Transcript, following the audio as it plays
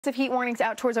Heat warnings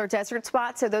out towards our desert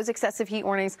spots. So those excessive heat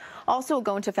warnings also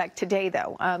go into effect today,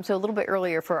 though. So a little bit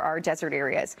earlier for our desert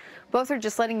areas. Both are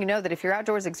just letting you know that if you're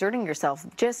outdoors exerting yourself,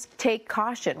 just take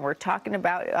caution. We're talking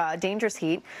about dangerous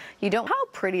heat. You don't. How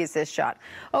pretty is this shot?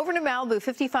 Over to Malibu,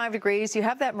 55 degrees. You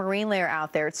have that marine layer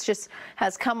out there. It's just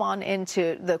has come on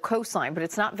into the coastline, but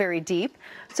it's not very deep.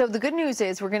 So the good news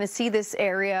is we're going to see this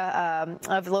area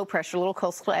of low pressure, a little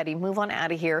coastal eddy, move on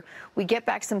out of here. We get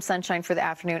back some sunshine for the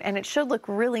afternoon, and it should look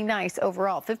really nice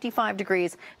overall. 55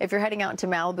 degrees if you're heading out into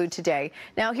Malibu today.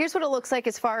 Now, here's what it looks like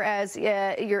as far as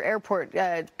your airport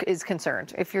is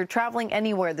concerned. If you're traveling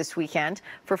anywhere this weekend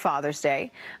for Father's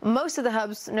Day, most of the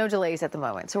hubs, no delays at the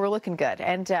moment. So we're looking good.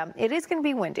 And it is going to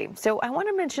be windy. So I want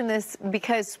to mention this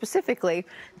because specifically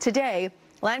today,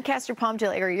 Lancaster,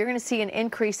 Palmdale area, you're going to see an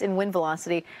increase in wind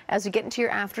velocity as we get into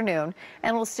your afternoon,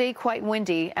 and it'll stay quite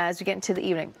windy as we get into the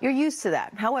evening. You're used to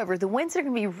that. However, the winds that are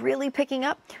going to be really picking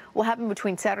up will happen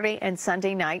between Saturday and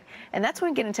Sunday night, and that's when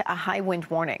we get into a high wind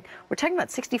warning. We're talking about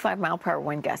 65-mile-per-hour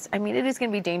wind gusts. I mean, it is going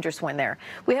to be dangerous wind there.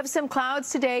 We have some clouds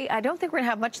today. I don't think we're going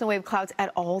to have much in the way of clouds at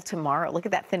all tomorrow. Look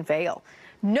at that thin veil.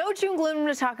 No June gloom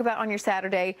to talk about on your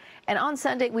Saturday. And on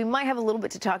Sunday, we might have a little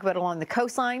bit to talk about along the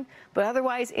coastline. But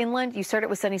otherwise, inland, you start it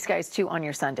with sunny skies, too, on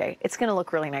your Sunday. It's going to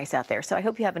look really nice out there. So I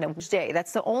hope you have an average day.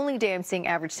 That's the only day I'm seeing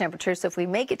average temperature. So if we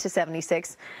make it to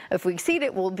 76, if we exceed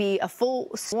it, we'll be a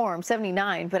full swarm,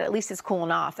 79. But at least it's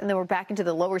cooling off. And then we're back into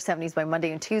the lower 70s by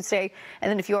Monday and Tuesday. And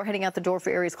then if you are heading out the door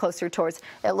for areas closer towards,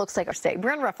 it looks like our state.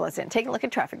 Brian Ruffalo's in. Taking a look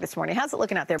at traffic this morning. How's it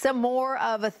looking out there? Some more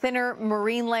of a thinner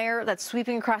marine layer that's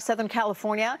sweeping across Southern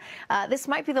California. This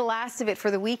might be the last of it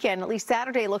for the weekend. At least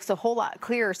Saturday looks a whole lot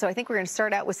clearer. So I think we're going to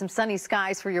start out with some sunny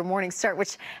skies for your morning start,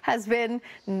 which has been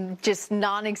just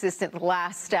non-existent the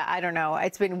last, I don't know,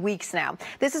 it's been weeks now.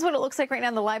 This is what it looks like right now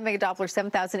in the live Mega Doppler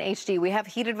 7000 HD. We have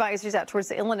heat advisories out towards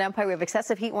the Inland Empire. We have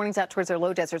excessive heat warnings out towards our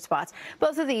low desert spots.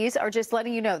 Both of these are just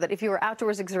letting you know that if you are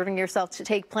outdoors exerting yourself, to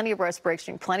take plenty of rest breaks,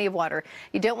 drink plenty of water.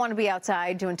 You don't want to be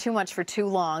outside doing too much for too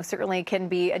long. Certainly can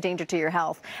be a danger to your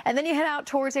health. And then you head out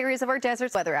towards areas of our desert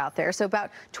weather out there. So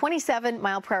about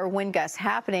 27-mile-per-hour wind gusts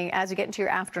happening as we get into your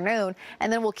afternoon,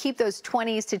 and then we'll keep those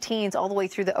 20s to teens all the way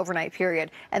through the overnight period,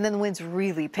 and then the winds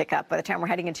really pick up by the time we're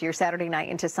heading into your Saturday night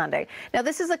into Sunday. Now,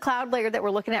 this is a cloud layer that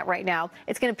we're looking at right now.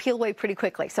 It's going to peel away pretty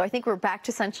quickly, so I think we're back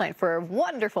to sunshine for a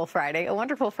wonderful Friday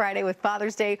with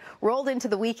Father's Day rolled into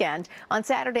the weekend. On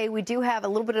Saturday, we do have a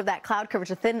little bit of that cloud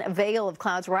coverage, a thin veil of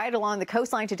clouds right along the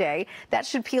coastline today. That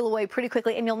should peel away pretty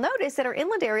quickly, and you'll notice that our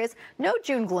inland areas, no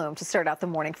June gloom to start out the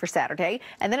morning for Saturday.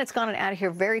 And then it's gone out of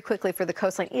here very quickly for the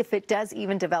coastline, if it does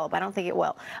even develop. I don't think it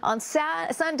will. On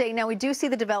Sunday, now we do see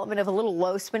the development of a little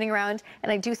low spinning around,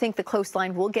 and I do think the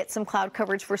coastline will get some cloud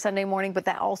coverage for Sunday morning, but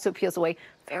that also peels away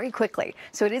very quickly.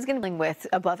 So it is going to be with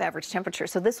above average temperature.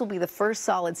 So this will be the first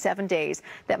solid 7 days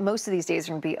that most of these days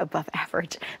are going to be above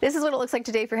average. This is what it looks like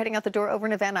today if you're heading out the door over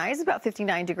into Van Nuys, about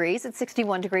 59 degrees. It's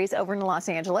 61 degrees over in Los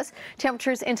Angeles.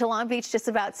 Temperatures into Long Beach, just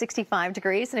about 65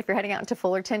 degrees. And if you're heading out into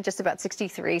Fullerton, just about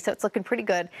 63. So it's looking pretty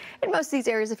good in most of these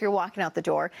areas if you're walking out the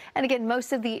door. And again,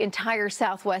 most of the entire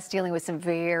Southwest dealing with some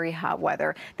very hot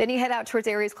weather. Then you head out towards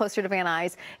areas closer to Van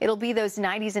Nuys. It'll be those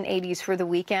 90s and 80s for the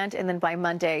weekend. And then by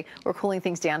Monday, we're cooling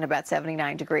things down to about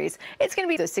 79 degrees. It's going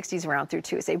to be those 60s around through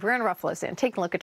Tuesday. Brian Ruffalo's in. Take a look at